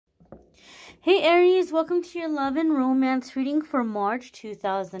Hey Aries, welcome to your love and romance reading for March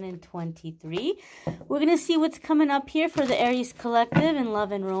 2023. We're going to see what's coming up here for the Aries collective in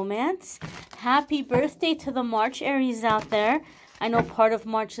love and romance. Happy birthday to the March Aries out there. I know part of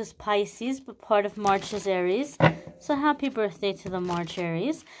March is Pisces, but part of March is Aries. So happy birthday to the March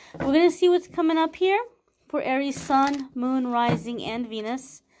Aries. We're going to see what's coming up here for Aries Sun, Moon, Rising, and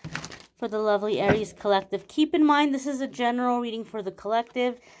Venus for the lovely Aries collective. Keep in mind, this is a general reading for the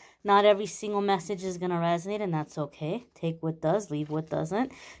collective. Not every single message is going to resonate, and that's okay. Take what does, leave what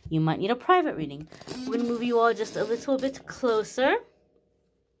doesn't. You might need a private reading. We're going to move you all just a little bit closer,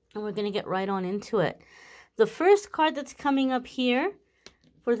 and we're going to get right on into it. The first card that's coming up here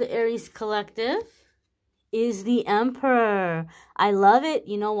for the Aries collective is the Emperor. I love it.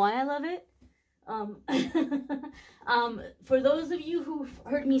 You know why I love it? For those of you who've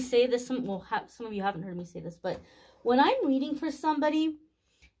heard me say this, some of you haven't heard me say this, but when I'm reading for somebody,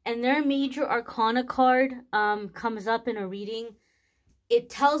 and their major arcana card comes up in a reading, it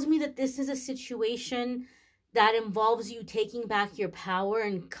tells me that this is a situation that involves you taking back your power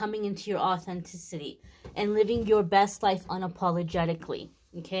and coming into your authenticity and living your best life unapologetically,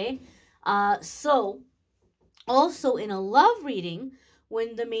 okay? So, also in a love reading,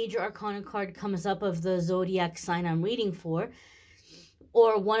 when the major arcana card comes up of the zodiac sign I'm reading for,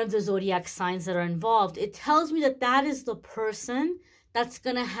 or one of the zodiac signs that are involved, it tells me that that is the person that's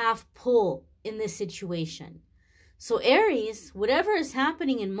going to have pull in this situation. So Aries, whatever is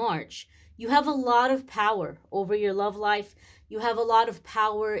happening in March, you have a lot of power over your love life. You have a lot of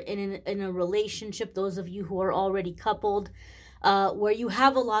power in a relationship, those of you who are already coupled, where you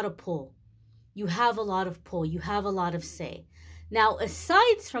have a lot of pull. You have a lot of pull. You have a lot of say. Now,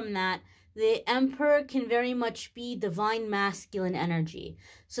 aside from that, the Emperor can very much be divine masculine energy.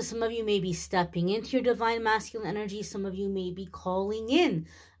 So some of you may be stepping into your divine masculine energy. Some of you may be calling in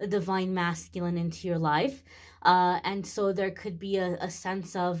a divine masculine into your life. And so there could be a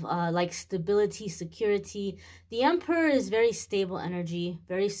sense of like stability, security. The Emperor is very stable energy,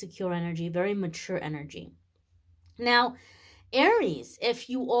 very secure energy, very mature energy. Now, Aries, if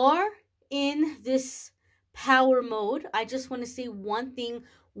you are in this power mode, I just want to say one thing,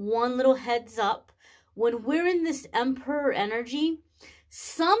 one little heads up. When we're in this Emperor energy,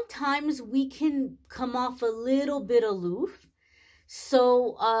 sometimes we can come off a little bit aloof.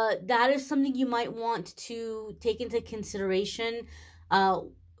 So that is something you might want to take into consideration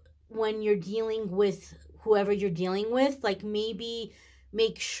when you're dealing with whoever you're dealing with. Like maybe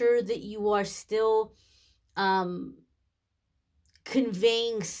make sure that you are still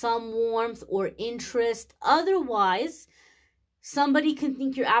conveying some warmth or interest. Otherwise, somebody can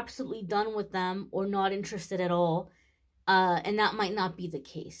think you're absolutely done with them or not interested at all, and that might not be the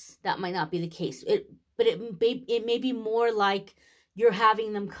case. That might not be the case. But it may be more like you're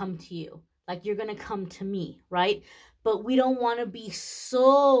having them come to you, like you're gonna come to me, right? But we don't want to be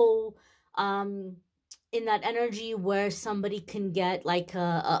so in that energy where somebody can get like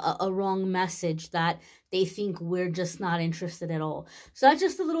a wrong message that they think we're just not interested at all. So that's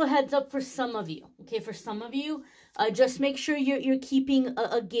just a little heads up for some of you. Okay, for some of you, just make sure you're keeping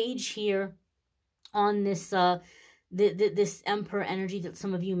a gauge here on this this Emperor energy that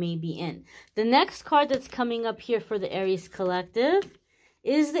some of you may be in. The next card that's coming up here for the Aries collective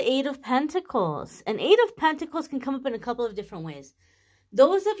is the Eight of Pentacles. And Eight of Pentacles can come up in a couple of different ways.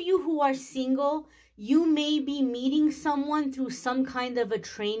 Those of you who are single, you may be meeting someone through some kind of a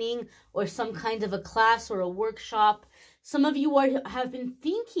training or some kind of a class or a workshop. Some of you have been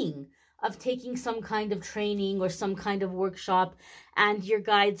thinking of taking some kind of training or some kind of workshop, and your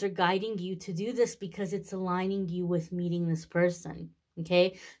guides are guiding you to do this because it's aligning you with meeting this person.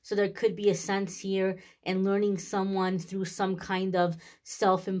 Okay, so there could be a sense here in learning someone through some kind of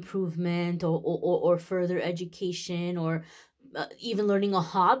self-improvement or further education, or even learning a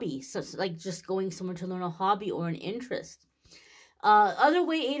hobby, so like just going somewhere to learn a hobby or an interest. Other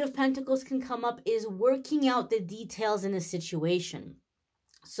way Eight of Pentacles can come up is working out the details in a situation.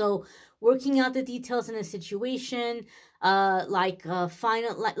 So working out the details in a situation, like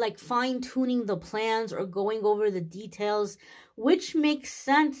fine-tuning the plans or going over the details, which makes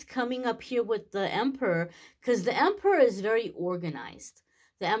sense coming up here with the Emperor, because the Emperor is very organized.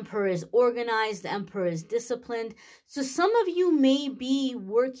 The Emperor is organized. The Emperor is disciplined. So some of you may be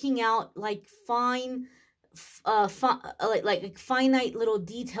working out like finite little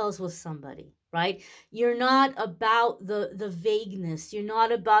details with somebody, right? You're not about the vagueness. You're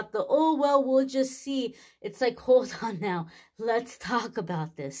not about the, oh, well, we'll just see. It's like, hold on now. Let's talk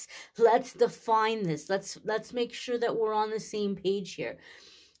about this. Let's define this. Let's make sure that we're on the same page here.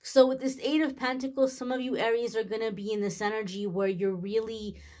 So with this Eight of Pentacles, some of you Aries are going to be in this energy where you're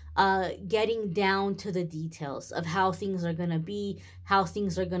really getting down to the details of how things are going to be, how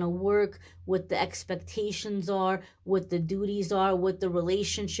things are going to work, what the expectations are, what the duties are, what the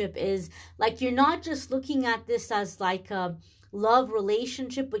relationship is. Like, you're not just looking at this as like a love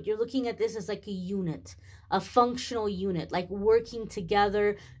relationship, but you're looking at this as like a unit, a functional unit, like working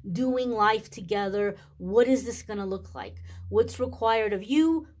together, doing life together. What is this going to look like? What's required of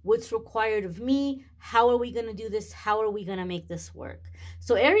you? What's required of me? How are we going to do this? How are we going to make this work?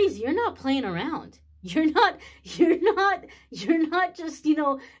 So Aries, you're not playing around. You're not just,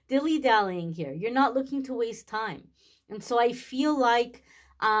 dilly-dallying here. You're not looking to waste time. And so I feel like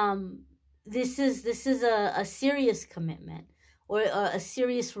this is a serious commitment, or a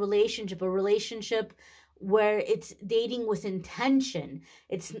serious relationship, a relationship where it's dating with intention.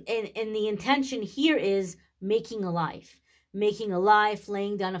 And the intention here is making a life,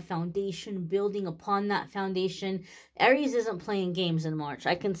 laying down a foundation, building upon that foundation. Aries isn't playing games in March.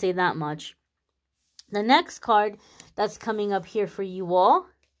 I can say that much. The next card that's coming up here for you all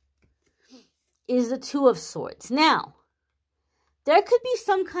is the Two of Swords. Now, there could be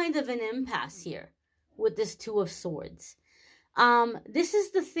some kind of an impasse here with this Two of Swords. This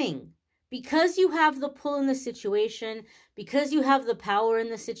is the thing. Because you have the pull in the situation, because you have the power in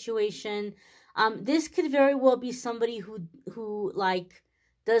the situation, this could very well be somebody who like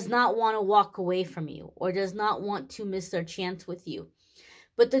does not want to walk away from you, or does not want to miss their chance with you.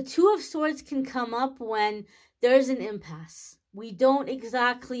 But the Two of Swords can come up when there's an impasse. We don't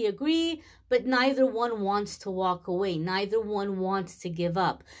exactly agree, but neither one wants to walk away. Neither one wants to give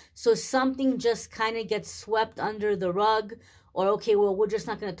up. So something just kind of gets swept under the rug, or, okay, well, we're just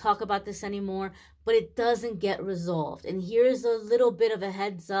not going to talk about this anymore, but it doesn't get resolved. And here's a little bit of a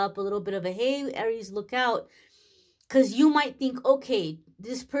heads up, a little bit of a, hey, Aries, look out. Because you might think, okay,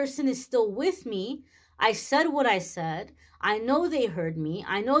 this person is still with me. I said what I said. I know they heard me.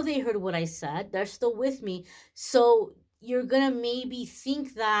 I know they heard what I said. They're still with me. So you're going to maybe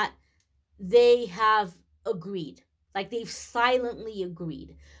think that they have agreed. Like, they've silently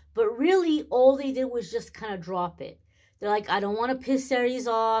agreed. But really, all they did was just kind of drop it. They're like, I don't want to piss Aries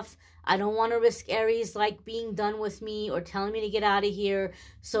off. I don't want to risk Aries, like, being done with me or telling me to get out of here.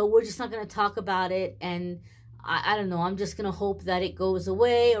 So we're just not going to talk about it. And I don't know. I'm just going to hope that it goes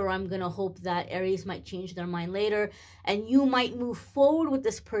away, or I'm going to hope that Aries might change their mind later. And you might move forward with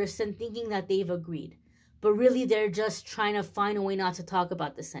this person thinking that they've agreed. But really, they're just trying to find a way not to talk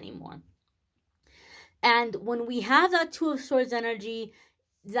about this anymore. And when we have that Two of Swords energy,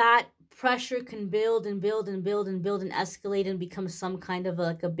 that pressure can build and build and build and build and escalate and become some kind of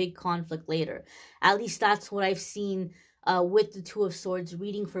like a big conflict later. At least that's what I've seen with the Two of Swords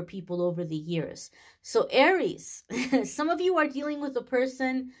reading for people over the years. So Aries, some of you are dealing with a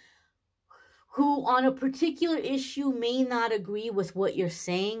person who on a particular issue may not agree with what you're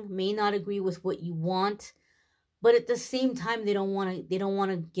saying, may not agree with what you want, but at the same time they don't want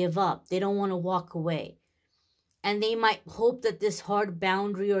to give up. They don't want to walk away. And they might hope that this hard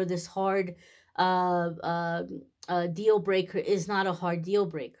boundary or this hard deal breaker is not a hard deal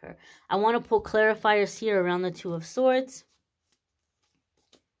breaker. I want to pull clarifiers here around the Two of Swords.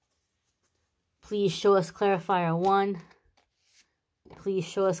 Please show us clarifier 1. Please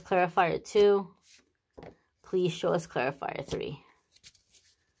show us clarifier 2. Please show us clarifier 3.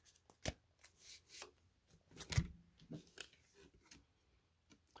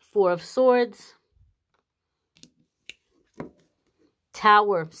 Four of Swords.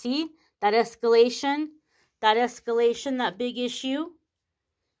 Tower. See? That escalation, that big issue.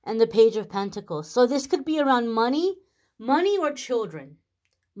 And the Page of Pentacles. So this could be around money or children.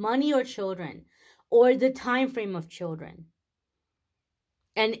 Money or children. Or the time frame of children.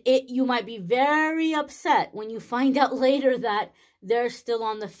 And you might be very upset when you find out later that they're still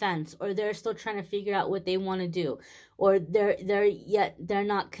on the fence, or they're still trying to figure out what they want to do, or they're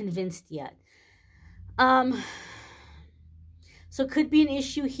not convinced yet. So it could be an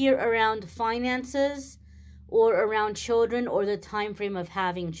issue here around finances, or around children, or the time frame of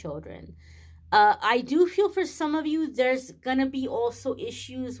having children. I do feel for some of you, there's going to be also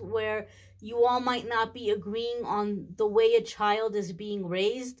issues where you all might not be agreeing on the way a child is being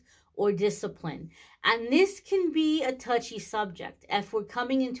raised or disciplined. And this can be a touchy subject. If we're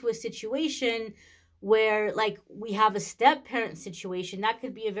coming into a situation where, like, we have a step-parent situation, that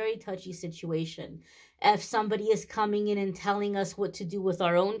could be a very touchy situation. If somebody is coming in and telling us what to do with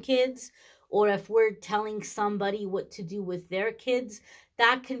our own kids, or if we're telling somebody what to do with their kids,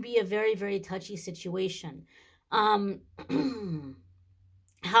 that can be a very, very touchy situation.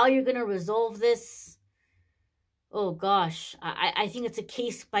 How you're going to resolve this? Oh, gosh. I think it's a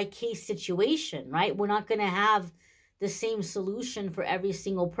case-by-case situation, right? We're not going to have the same solution for every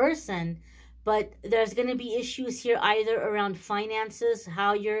single person, but there's going to be issues here either around finances,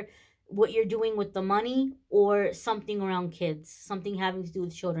 what you're doing with the money, or something around kids, something having to do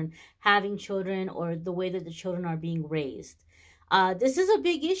with children, having children, or the way that the children are being raised. This is a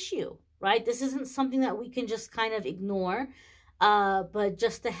big issue, right? This isn't something that we can just kind of ignore, but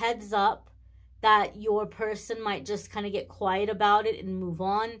just a heads up that your person might just kind of get quiet about it and move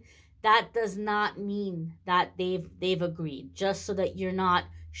on. That does not mean that they've agreed. Just so that you're not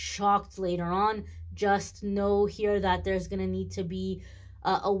shocked later on, just know here that there's going to need to be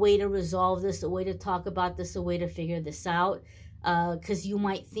a way to resolve this, a way to talk about this, a way to figure this out. Because you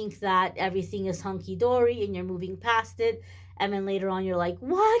might think that everything is hunky-dory and you're moving past it, and then later on you're like,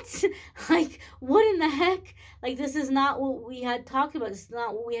 what? Like, what in the heck? Like, this is not what we had talked about. This is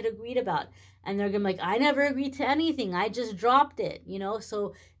not what we had agreed about. And they're going to be like, I never agreed to anything. I just dropped it, you know?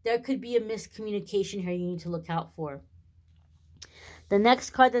 So there could be a miscommunication here you need to look out for. The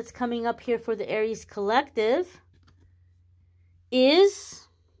next card that's coming up here for the Aries collective is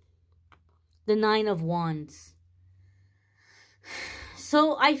the Nine of Wands.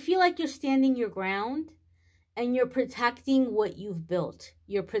 So I feel like you're standing your ground and you're protecting what you've built.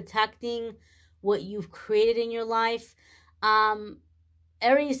 You're protecting what you've created in your life.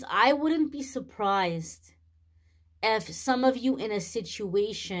 Aries, I wouldn't be surprised if some of you in a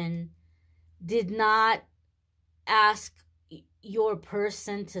situation did not ask your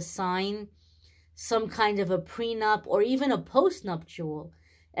person to sign some kind of a prenup or even a postnuptial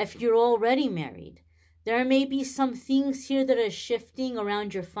if you're already married. There may be some things here that are shifting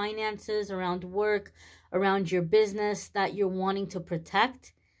around your finances, around work, around your business that you're wanting to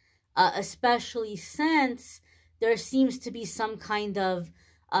protect, especially since there seems to be some kind of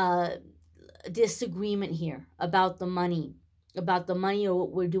disagreement here about the money or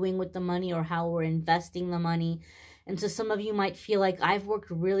what we're doing with the money or how we're investing the money. And so some of you might feel like, I've worked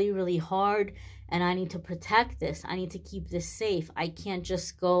really, really hard and I need to protect this. I need to keep this safe. I can't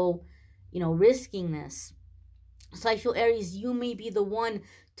just go, risking this. So I feel, Aries, you may be the one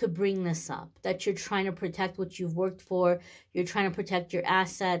to bring this up, that you're trying to protect what you've worked for. You're trying to protect your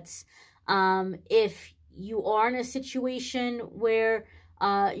assets. If you are in a situation where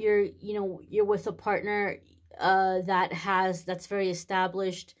you're with a partner that's very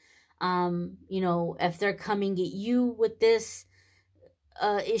established, if they're coming at you with this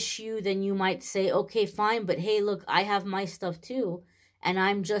issue, then you might say, okay, fine, but hey, look, I have my stuff too, and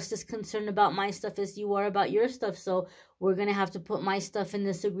I'm just as concerned about my stuff as you are about your stuff, so we're going to have to put my stuff in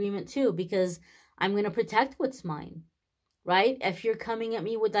this agreement too, because I'm going to protect what's mine, right? If you're coming at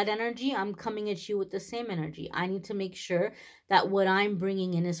me with that energy, I'm coming at you with the same energy. I need to make sure that what I'm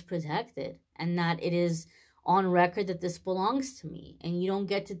bringing in is protected, and that it is on record that this belongs to me, and you don't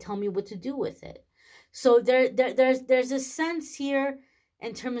get to tell me what to do with it. So there's a sense here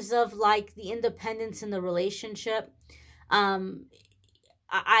in terms of like the independence in the relationship.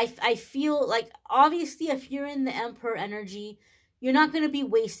 I feel like, obviously, if you're in the Emperor energy, you're not going to be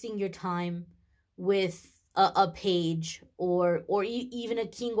wasting your time with a page or even a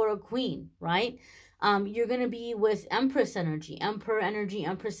king or a queen, right? You're going to be with Empress energy, Emperor energy,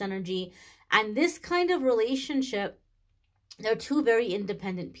 Empress energy. And this kind of relationship, they're two very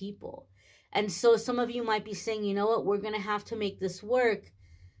independent people. And so some of you might be saying, you know what, we're going to have to make this work,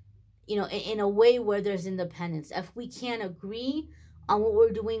 in a way where there's independence. If we can't agree on what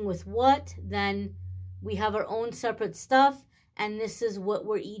we're doing with what, then we have our own separate stuff. And this is what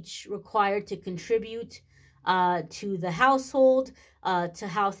we're each required to contribute to the household, to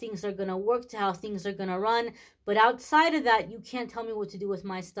how things are going to work, to how things are going to run. But outside of that, you can't tell me what to do with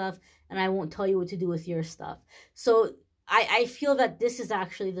my stuff, and I won't tell you what to do with your stuff. So I feel that this is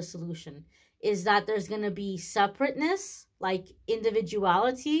actually the solution, is that there's going to be separateness, like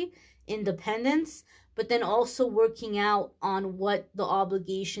individuality, independence, but then also working out on what the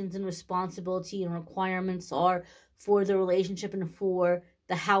obligations and responsibility and requirements are for the relationship and for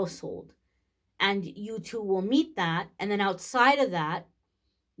the household. And you two will meet that. And then outside of that,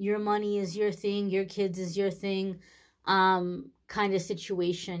 your money is your thing, your kids is your thing, kind of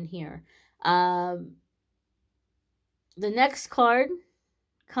situation here. The next card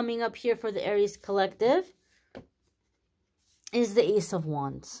coming up here for the Aries collective is the Ace of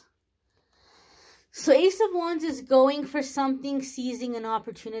Wands. So Ace of Wands is going for something, seizing an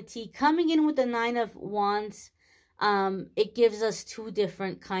opportunity. Coming in with the Nine of Wands, it gives us two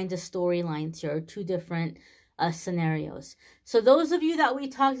different kinds of storylines here, two different scenarios. So those of you that we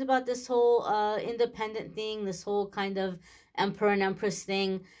talked about this whole independent thing, this whole kind of Emperor and Empress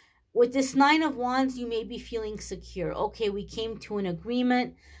thing, with this Nine of Wands, you may be feeling secure. Okay, we came to an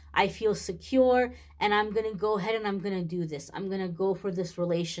agreement. I feel secure, and I'm going to go ahead and I'm going to do this. I'm going to go for this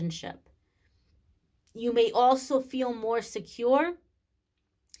relationship. You may also feel more secure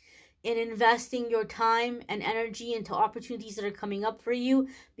in investing your time and energy into opportunities that are coming up for you,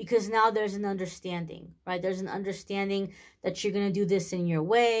 because now there's an understanding, right? There's an understanding that you're going to do this in your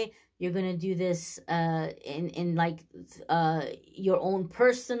way. You're going to do this in your own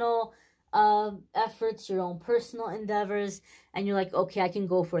personal efforts, your own personal endeavors. And you're like, okay, I can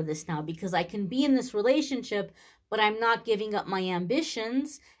go for this now because I can be in this relationship, but I'm not giving up my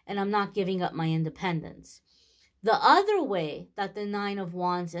ambitions and I'm not giving up my independence. The other way that the Nine of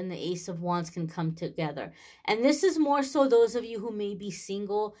Wands and the Ace of Wands can come together, and this is more so those of you who may be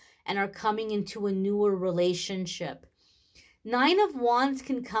single and are coming into a newer relationship. Nine of Wands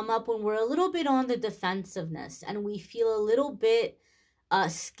can come up when we're a little bit on the defensiveness and we feel a little bit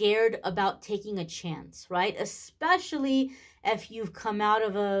scared about taking a chance, right? Especially if you've come out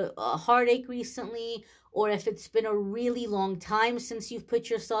of a heartache recently, or if it's been a really long time since you've put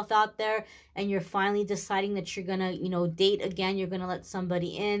yourself out there and you're finally deciding that you're gonna, date again, you're gonna let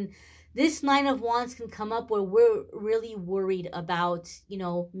somebody in. This Nine of Wands can come up where we're really worried about,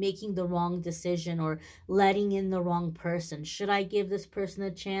 making the wrong decision or letting in the wrong person. Should I give this person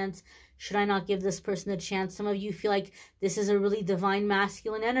a chance? Should I not give this person a chance? Some of you feel like this is a really divine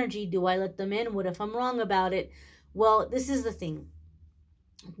masculine energy. Do I let them in? What if I'm wrong about it? Well, this is the thing.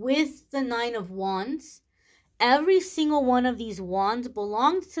 With the Nine of Wands, every single one of these wands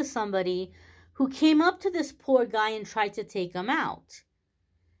belongs to somebody who came up to this poor guy and tried to take him out.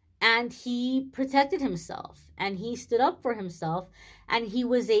 And he protected himself and he stood up for himself and he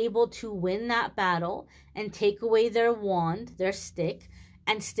was able to win that battle and take away their wand, their stick,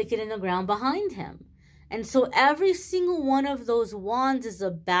 and stick it in the ground behind him. And so every single one of those wands is a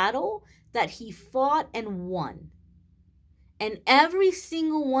battle that he fought and won. And every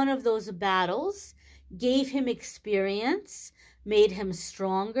single one of those battles gave him experience, made him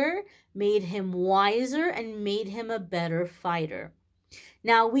stronger, made him wiser, and made him a better fighter.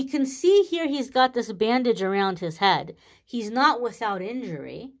 Now, we can see here he's got this bandage around his head. He's not without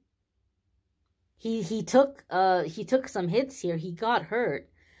injury. He took some hits here. He got hurt.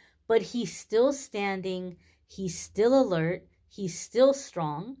 But he's still standing. He's still alert. He's still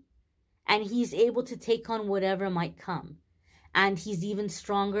strong. And he's able to take on whatever might come. And he's even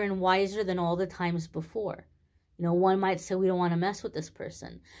stronger and wiser than all the times before. One might say we don't want to mess with this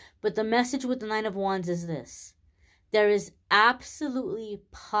person. But the message with the Nine of Wands is this. There is absolutely,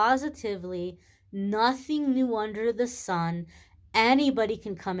 positively nothing new under the sun anybody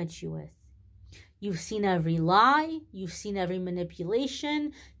can come at you with. You've seen every lie. You've seen every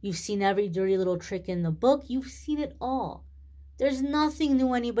manipulation. You've seen every dirty little trick in the book. You've seen it all. There's nothing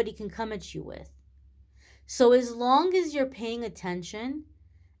new anybody can come at you with. So as long as you're paying attention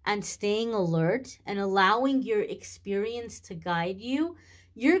and staying alert and allowing your experience to guide you,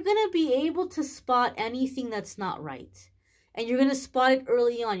 you're going to be able to spot anything that's not right. And you're going to spot it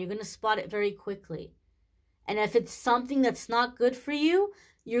early on. You're going to spot it very quickly. And if it's something that's not good for you,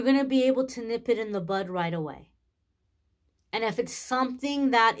 you're going to be able to nip it in the bud right away. And if it's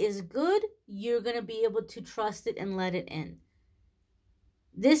something that is good, you're going to be able to trust it and let it in.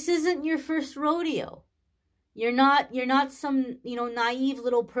 This isn't your first rodeo. You're not some, naive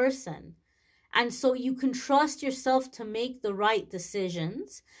little person. And so you can trust yourself to make the right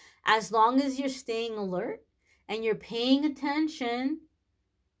decisions as long as you're staying alert and you're paying attention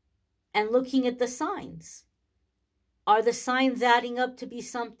and looking at the signs. Are the signs adding up to be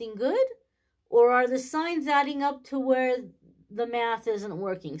something good? Or are the signs adding up to where the math isn't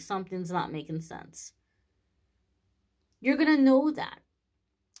working? Something's not making sense. You're going to know that.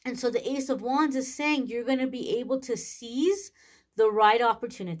 And so the Ace of Wands is saying you're going to be able to seize the right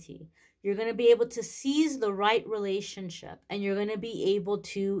opportunity. You're going to be able to seize the right relationship. And you're going to be able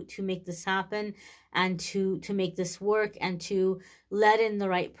to make this happen and to make this work and to let in the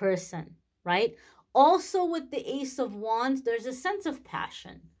right person, right? Also with the Ace of Wands, there's a sense of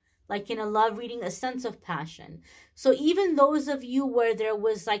passion. Like in a love reading, a sense of passion. So even those of you where there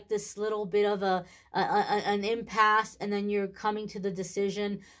was like this little bit of an impasse, and then you're coming to the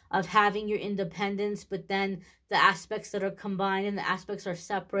decision of having your independence, but then the aspects that are combined and the aspects are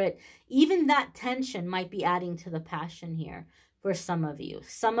separate, even that tension might be adding to the passion here for some of you.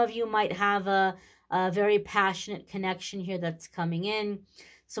 Some of you might have a very passionate connection here that's coming in.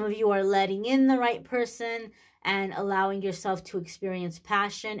 Some of you are letting in the right person and allowing yourself to experience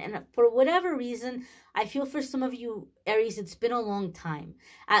passion. And for whatever reason, I feel for some of you, Aries, it's been a long time.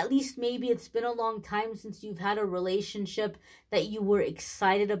 At least maybe it's been a long time since you've had a relationship that you were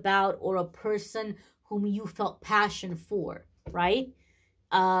excited about or a person whom you felt passion for, right?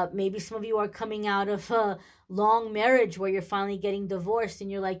 Maybe some of you are coming out of a long marriage where you're finally getting divorced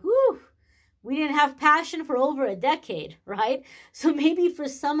and you're like, woo, we didn't have passion for over a decade, right? So maybe for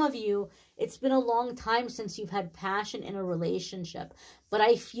some of you, it's been a long time since you've had passion in a relationship. But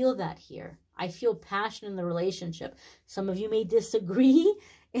I feel that here. I feel passion in the relationship. Some of you may disagree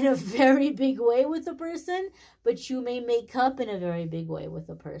in a very big way with the person, but you may make up in a very big way with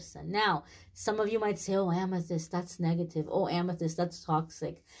the person. Now, some of you might say, oh, amethyst, that's negative. Oh, amethyst, that's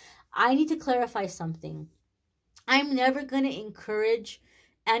toxic. I need to clarify something. I'm never going to encourage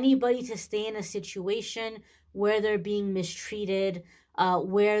anybody to stay in a situation where they're being mistreated,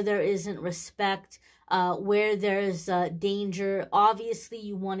 where there isn't respect, where there's danger. Obviously,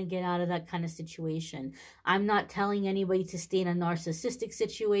 you want to get out of that kind of situation. I'm not telling anybody to stay in a narcissistic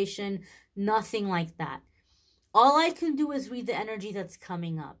situation, nothing like that. All I can do is read the energy that's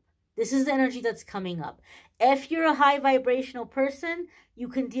coming up. This is the energy that's coming up. If you're a high vibrational person, you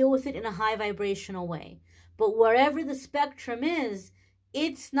can deal with it in a high vibrational way. But wherever the spectrum is,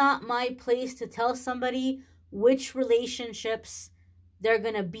 it's not my place to tell somebody which relationships they're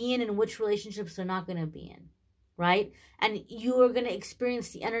going to be in and which relationships they're not going to be in, right? And you are going to experience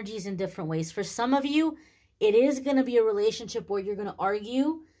the energies in different ways. For some of you, it is going to be a relationship where you're going to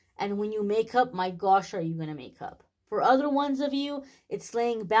argue, and when you make up, my gosh, are you going to make up? For other ones of you, it's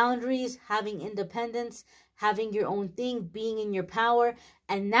laying boundaries, having independence, having your own thing, being in your power,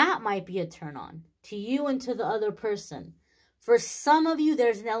 and that might be a turn on to you and to the other person. For some of you,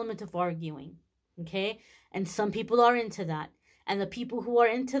 there's an element of arguing, okay? And some people are into that. And the people who are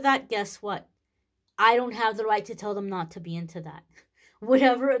into that, guess what? I don't have the right to tell them not to be into that.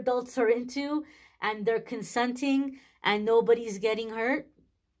 Whatever adults are into and they're consenting and nobody's getting hurt,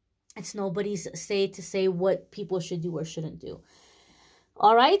 it's nobody's say to say what people should do or shouldn't do.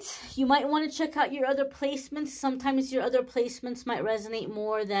 All right? You might want to check out your other placements. Sometimes your other placements might resonate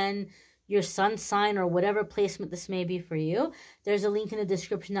more than your sun sign or whatever placement this may be for you. There's a link in the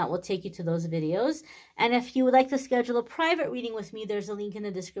description that will take you to those videos. And if you would like to schedule a private reading with me, there's a link in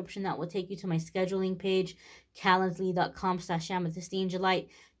the description that will take you to my scheduling page, calendly.com/amethystangelite.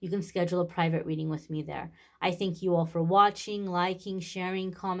 You can schedule a private reading with me there. I thank you all for watching, liking,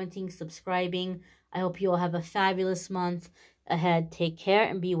 sharing, commenting, subscribing. I hope you all have a fabulous month ahead. Take care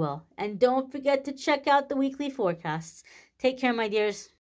and be well. And don't forget to check out the weekly forecasts. Take care, my dears.